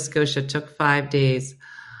Nova Scotia. Took 5 days.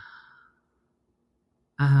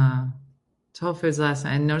 Whole Foods last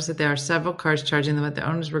night. I noticed that there are several cars charging them, but the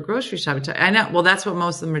owners were grocery shopping. I know. Well, that's what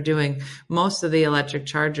most of them are doing. Most of the electric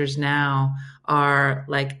chargers now are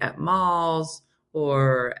like at malls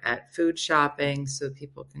or at food shopping, so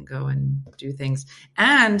people can go and do things.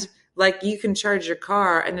 And like you can charge your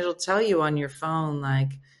car, and it'll tell you on your phone,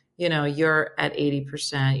 like you're at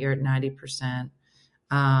 80%, you're at 90%.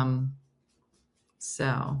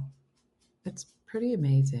 So it's pretty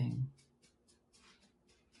amazing.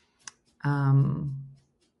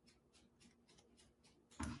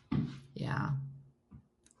 Yeah.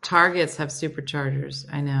 Targets have superchargers.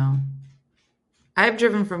 I know. I've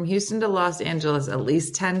driven from Houston to Los Angeles at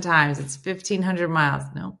least 10 times. It's 1,500 miles.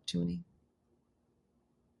 No, too many.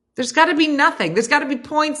 There's got to be nothing. There's got to be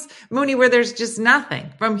points, Mooney, where there's just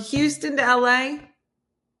nothing. From Houston to LA,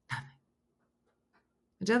 nothing.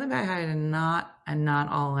 I definitely buy high and not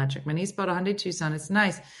all electric. My niece bought a Hyundai Tucson. It's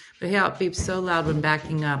nice, but yeah, it beeps so loud when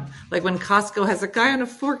backing up. Like when Costco has a guy on a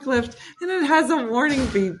forklift and it has a warning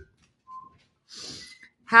beep.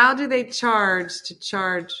 How do they charge to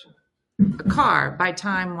charge a car? By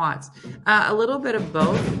time watts? A little bit of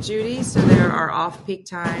both, Judy. So there are off-peak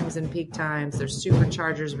times and peak times. There's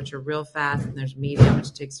superchargers, which are real fast, and there's medium,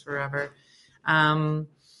 which takes forever.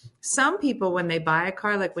 Some people, when they buy a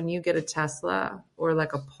car, like when you get a Tesla or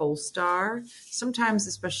like a Polestar, sometimes,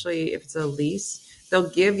 especially if it's a lease, they'll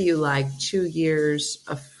give you like 2 years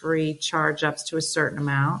of free charge ups to a certain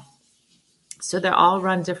amount. So they all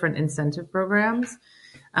run different incentive programs.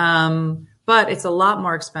 But it's a lot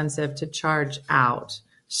more expensive to charge out.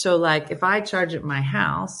 So like if I charge at my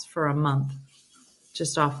house for a month,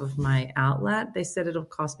 just off of my outlet, they said it'll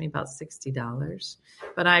cost me about $60,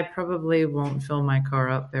 but I probably won't fill my car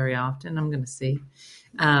up very often. I'm going to see.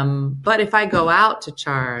 But if I go out to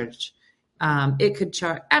charge, it could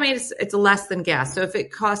charge, I mean, it's less than gas. So if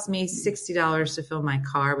it costs me $60 to fill my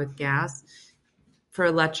car with gas, for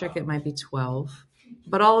electric, it might be $12,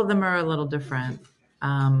 but all of them are a little different.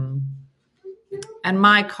 And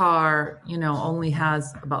my car, only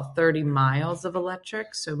has about 30 miles of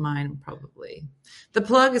electric. So mine probably, the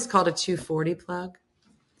plug is called a 240 plug.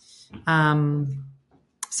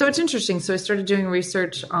 So it's interesting. So I started doing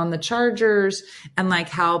research on the chargers and like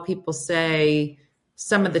how people say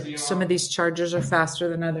some of these chargers are faster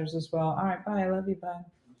than others as well. All right. Bye. I love you. Bye.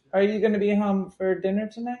 Are you going to be home for dinner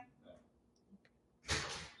tonight?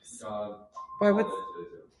 Why,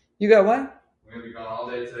 you got what? We're going to be gone all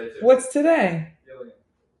day today, too. What's today?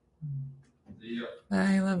 Yeah.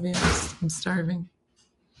 I love you. I'm starving.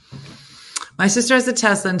 My sister has a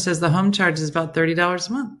Tesla and says the home charge is about $30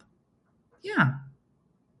 a month. Yeah.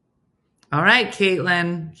 All right,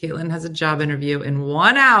 Caitlin. Caitlin has a job interview in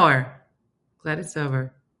 1 hour. Glad it's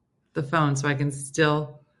over. The phone so I can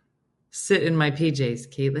still sit in my PJs.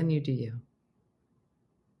 Caitlin, you do you.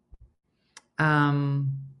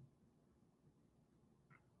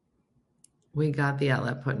 We got the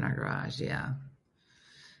outlet put in our garage. Yeah.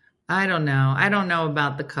 I don't know. I don't know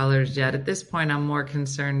about the colors yet. At this point, I'm more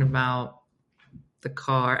concerned about the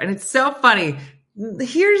car. And it's so funny.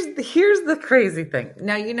 Here's the crazy thing.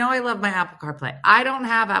 Now, I love my Apple CarPlay. I don't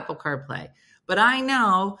have Apple CarPlay, but I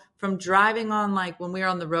know from driving on, like when we're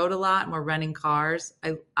on the road a lot and we're renting cars,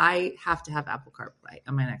 I have to have Apple CarPlay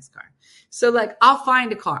on my next car. So like I'll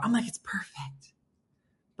find a car. I'm like, it's perfect,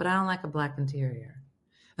 but I don't like a black interior.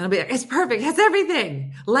 And I'll be like, it's perfect. It has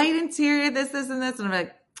everything. Light interior, this, and this. And I'm like,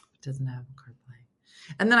 it doesn't have a CarPlay.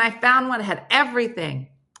 And then I found one that had everything.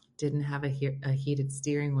 Didn't have a heated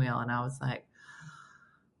steering wheel. And I was like,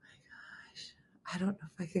 oh my gosh, I don't know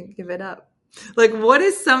if I can give it up. Like, what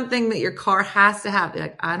is something that your car has to have?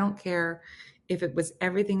 Like, I don't care if it was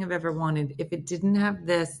everything I've ever wanted. If it didn't have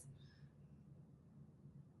this,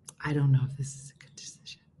 I don't know if this is a good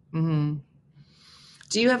decision. Mm-hmm.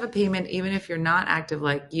 Do you have a payment even if you're not active?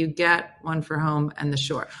 Like you get one for home and the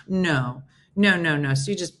shore? No.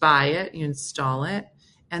 So you just buy it, you install it,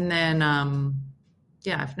 and then,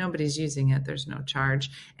 if nobody's using it, there's no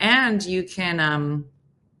charge. And you can,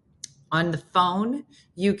 on the phone,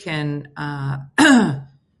 you can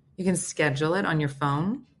schedule it on your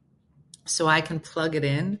phone. So I can plug it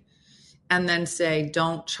in and then say,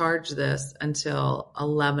 don't charge this until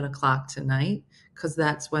 11 o'clock tonight, because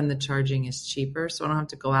that's when the charging is cheaper. So I don't have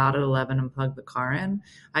to go out at 11 and plug the car in.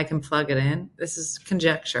 I can plug it in. This is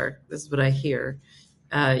conjecture. This is what I hear.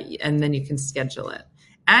 And then you can schedule it.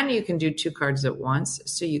 And you can do 2 cards at once.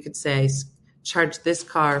 So you could say, charge this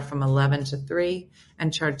car from 11 to 3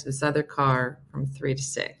 and charge this other car from 3 to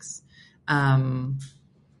 6.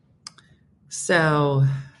 So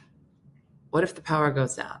what if the power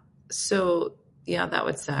goes out? So yeah, that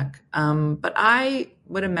would suck. But I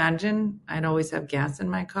would imagine I'd always have gas in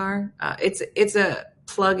my car. It's a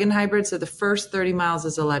plug-in hybrid. So the first 30 miles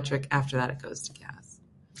is electric. After that, it goes to gas.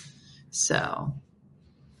 So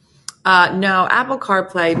no, Apple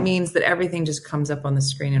CarPlay means that everything just comes up on the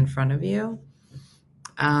screen in front of you.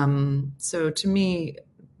 So to me,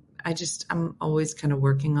 I'm always kind of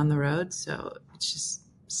working on the road. So it's just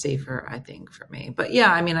safer, I think, for me. But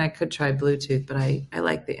yeah, I mean, I could try Bluetooth, but I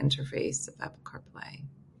like the interface of Apple CarPlay.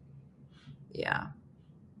 Yeah.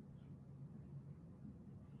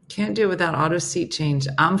 Can't do it without auto seat change.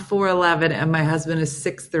 I'm 4'11" and my husband is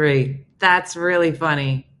 6'3". That's really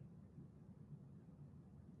funny.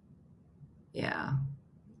 Yeah.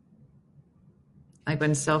 Like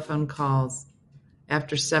when cell phone calls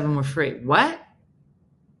after 7 were free. What?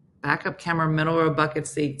 Backup camera, middle row bucket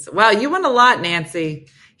seats. Wow, you won a lot, Nancy.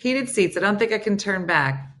 Heated seats. I don't think I can turn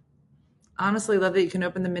back. Honestly, love that you can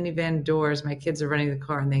open the minivan doors. My kids are running the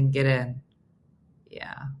car and they can get in.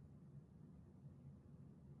 Yeah.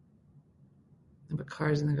 But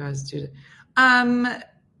cars in the garage do it.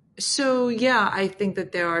 So yeah, I think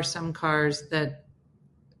that there are some cars that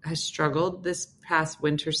has struggled this past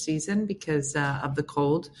winter season because of the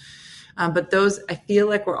cold. But those, I feel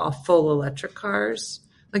like we're all full electric cars.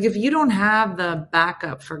 Like if you don't have the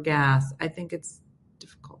backup for gas, I think it's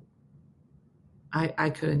difficult. I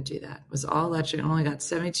couldn't do that. It was all electric. I only got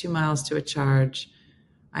 72 miles to a charge.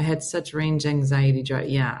 I had such range anxiety.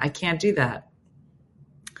 Yeah, I can't do that.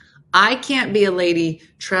 I can't be a lady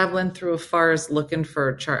traveling through a forest looking for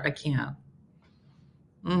a charge. I can't.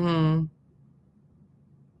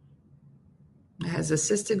 It has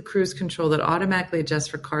assisted cruise control that automatically adjusts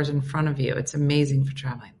for cars in front of you. It's amazing for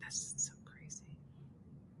traveling. That's so crazy.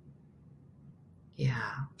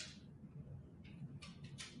 Yeah.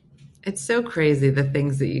 It's so crazy, the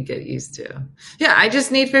things that you get used to. Yeah, I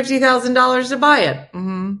just need $50,000 to buy it.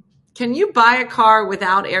 Can you buy a car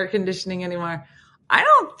without air conditioning anymore? I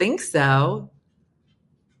don't think so.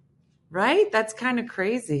 Right? That's kind of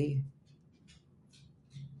crazy.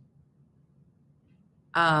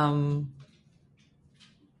 That's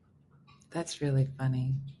really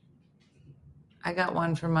funny. I got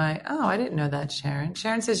one for I didn't know that, Sharon.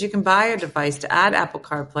 Sharon says you can buy a device to add Apple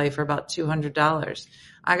CarPlay for about $200.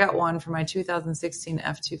 I got one for my 2016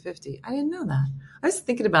 F-250. I didn't know that. I was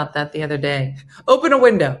thinking about that the other day. Open a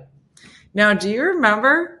window. Now, do you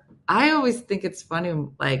remember? I always think it's funny,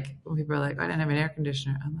 like, when people are like, I didn't have an air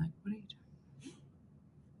conditioner. I'm like, what are you doing?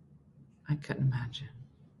 I couldn't imagine.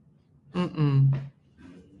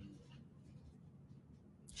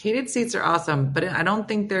 Heated seats are awesome, but I don't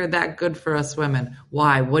think they're that good for us women.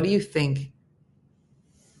 Why? What do you think?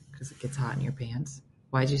 Because it gets hot in your pants.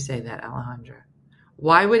 Why'd you say that, Alejandra?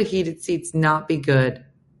 Why would heated seats not be good?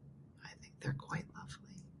 I think they're quite lovely.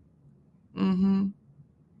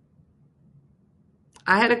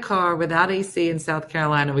 I had a car without AC in South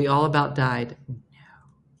Carolina. We all about died. No.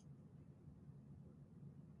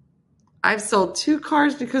 I've sold 2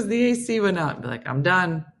 cars because the AC went out. Be like, I'm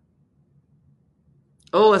done.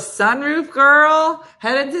 Oh, a sunroof, girl.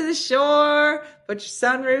 Headed to the shore. Put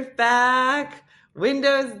your sunroof back.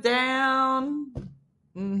 Windows down.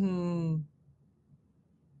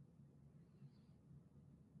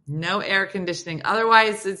 No air conditioning.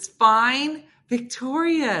 Otherwise, it's fine.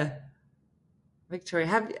 Victoria,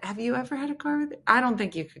 have you ever had a car with it? I don't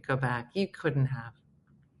think you could go back. You couldn't have.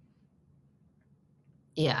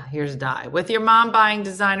 Yeah, here's Di. With your mom buying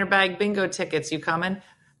designer bag bingo tickets, you coming?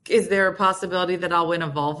 Is there a possibility that I'll win a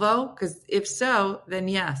Volvo? Because if so, then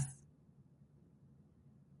yes.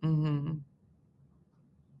 Can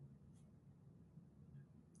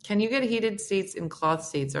you get heated seats in cloth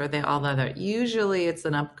seats, or are they all leather? Usually it's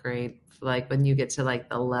an upgrade, like when you get to like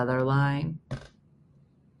the leather line.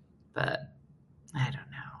 But I don't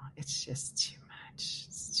know. It's just too much.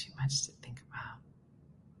 It's too much to think about.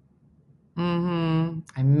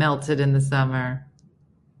 I melted in the summer.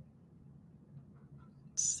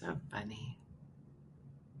 So funny.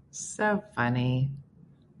 So funny.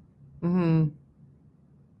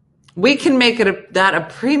 We can make it a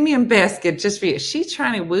premium basket just for you. She's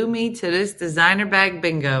trying to woo me to this designer bag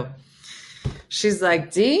bingo. She's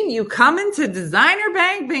like, Dean, you coming to designer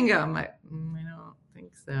bag bingo? I'm like, I don't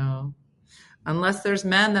think so. Unless there's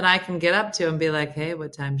men that I can get up to and be like, hey,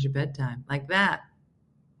 what time's your bedtime? Like that.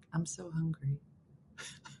 I'm so hungry.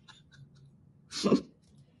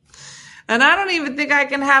 And I don't even think I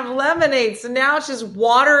can have lemonade. So now it's just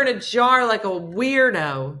water in a jar like a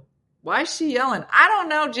weirdo. Why is she yelling? I don't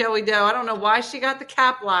know, Joey Doe. I don't know why she got the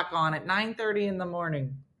cap lock on at 9:30 in the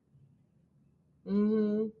morning.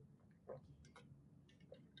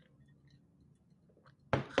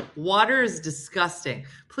 Water is disgusting.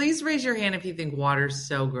 Please raise your hand if you think water is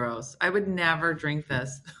so gross. I would never drink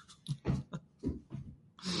this.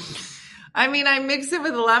 I mean, I mix it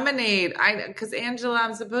with lemonade. Because Angela,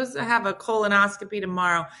 I'm supposed to have a colonoscopy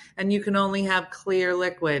tomorrow, and you can only have clear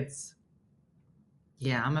liquids.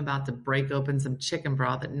 Yeah, I'm about to break open some chicken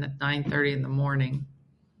broth at 9:30 in the morning.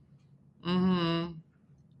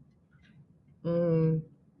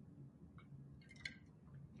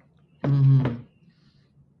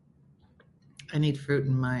 I need fruit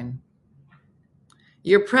in mine.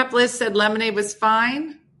 Your prep list said lemonade was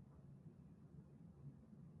fine?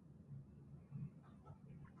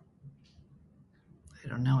 I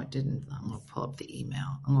don't know. It didn't. I'm going to pull up the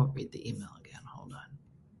email. I'm going to read the email again. Hold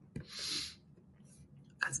on.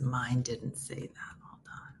 Because mine didn't say that. Hold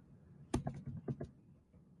on.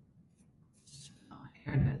 Oh,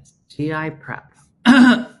 here it is. GI prep.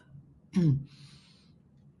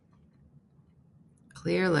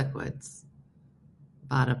 Clear liquids.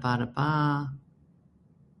 Ba-da-ba-da-ba.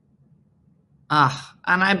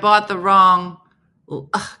 And I bought the wrong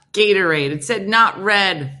Gatorade. It said not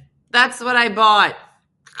red. That's what I bought.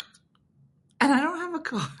 And I don't have a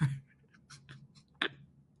car.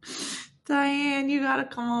 Diane, you got to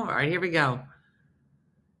come over. All right, here we go.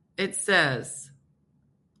 It says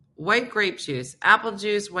white grape juice, apple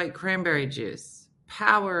juice, white cranberry juice,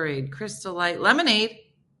 Powerade, Crystal Light, lemonade.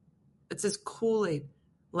 It says Kool-Aid.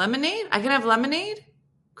 Lemonade? I can have lemonade?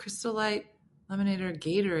 Crystal Light, lemonade, or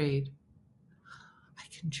Gatorade. I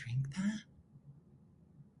can drink that?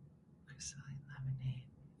 Crystal Light, lemonade,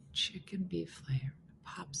 chicken beef flavor,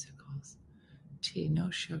 popsicles, tea, no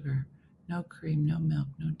sugar, no cream, no milk,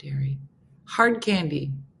 no dairy. Hard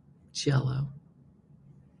candy, Jell-O.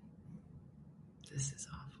 This is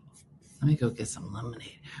awful. Let me go get some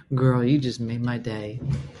lemonade. Girl, you just made my day.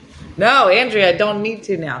 No, Andrea, I don't need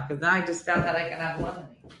to now because I just found out I can have lemonade.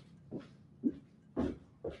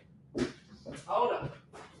 Hold on.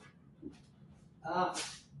 Oh,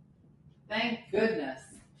 thank goodness.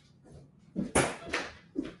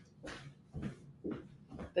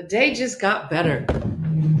 The day just got better.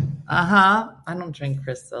 I don't drink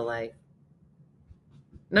Crystal Light.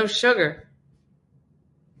 No sugar.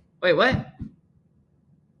 Wait, what?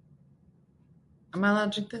 Am I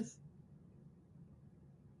allowed to drink this?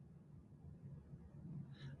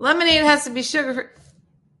 Lemonade has to be sugar-free.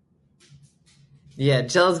 Yeah,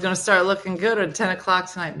 Jell-O's going to start looking good at 10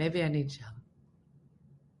 o'clock tonight. Maybe I need Jell-O.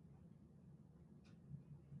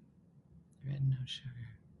 Red, no sugar.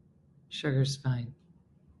 Sugar's fine.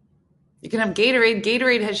 You can have Gatorade.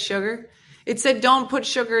 Gatorade has sugar. It said don't put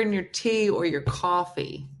sugar in your tea or your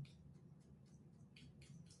coffee.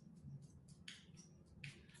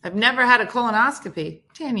 I've never had a colonoscopy.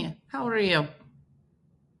 Tanya, how old are you?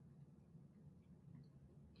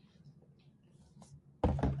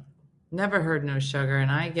 Never heard no sugar,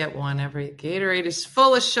 and I get one every. Gatorade is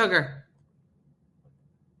full of sugar.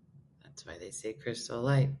 That's why they say Crystal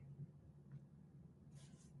Light.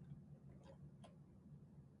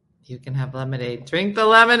 You can have lemonade. Drink the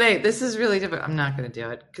lemonade. This is really difficult. I'm not going to do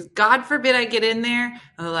it because God forbid I get in there and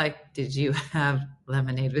they're like, did you have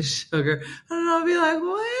lemonade with sugar? And I'll be like,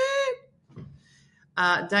 what?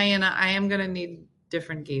 Diana, I am going to need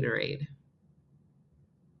different Gatorade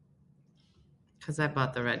because I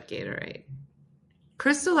bought the red Gatorade.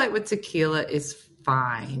 Crystal Light with tequila is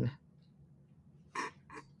fine.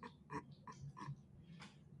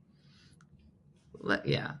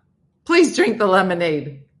 Yeah. Please drink the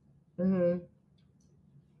lemonade. Mm-hmm.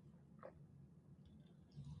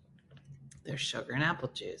 There's sugar and apple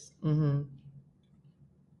juice. Mm-hmm.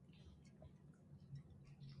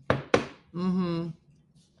 Mm-hmm.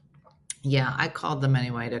 Yeah, I called them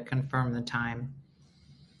anyway to confirm the time.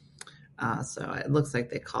 So it looks like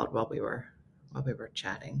they called while we were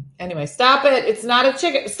chatting. Anyway, stop it. It's not a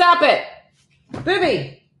chicken. Stop it.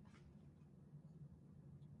 Bibby.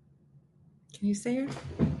 Can you say her?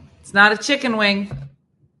 It's not a chicken wing.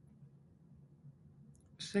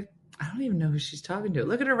 She's like, I don't even know who she's talking to.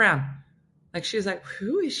 Look at her around. Like she was like,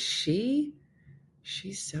 who is she?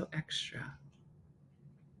 She's so extra.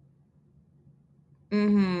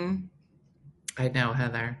 Mm-hmm. I know,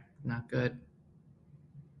 Heather. Not good.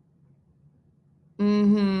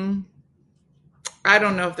 Mm-hmm. I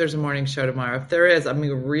don't know if there's a morning show tomorrow. If there is, I'm going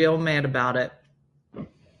to be real mad about it.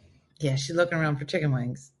 Yeah, she's looking around for chicken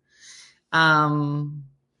wings.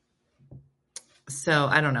 So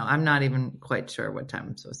I don't know. I'm not even quite sure what time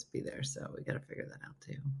I'm supposed to be there. So we got to figure that out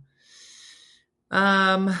too.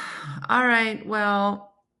 All right.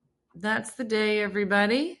 Well, that's the day,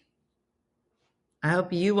 everybody. I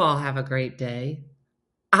hope you all have a great day.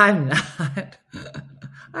 I'm not.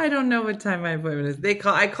 I don't know what time my appointment is.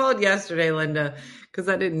 I called yesterday, Linda, because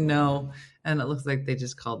I didn't know. And it looks like they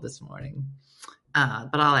just called this morning.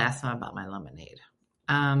 But I'll ask them about my lemonade.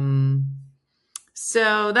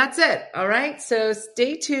 So that's it. All right. So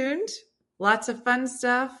stay tuned. Lots of fun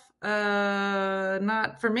stuff.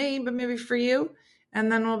 Not for me, but maybe for you. And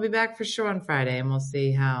then we'll be back for sure on Friday and we'll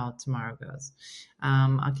see how tomorrow goes.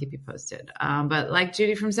 I'll keep you posted. But like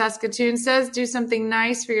Judy from Saskatoon says, do something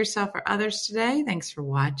nice for yourself or others today. Thanks for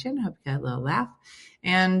watching. Hope you got a little laugh.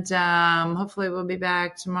 And hopefully we'll be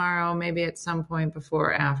back tomorrow, maybe at some point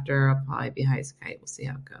before or after. I'll probably be high as a kite. We'll see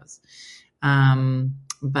how it goes.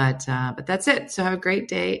 But that's it. So have a great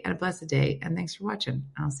day and a blessed day. And thanks for watching.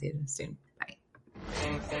 I'll see you soon. Bye.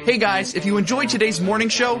 Hey guys, if you enjoyed today's morning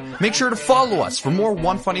show, make sure to follow us for more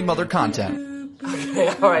One Funny Mother content. Okay,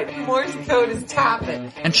 all right. Morse code is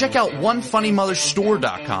tapping. And check out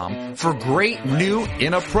OneFunnyMotherStore.com for great new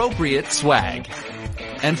inappropriate swag.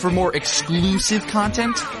 And for more exclusive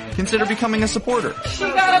content, consider becoming a supporter. She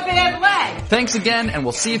got a bad leg. Thanks again, and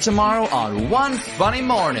we'll see you tomorrow on One Funny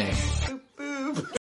Morning.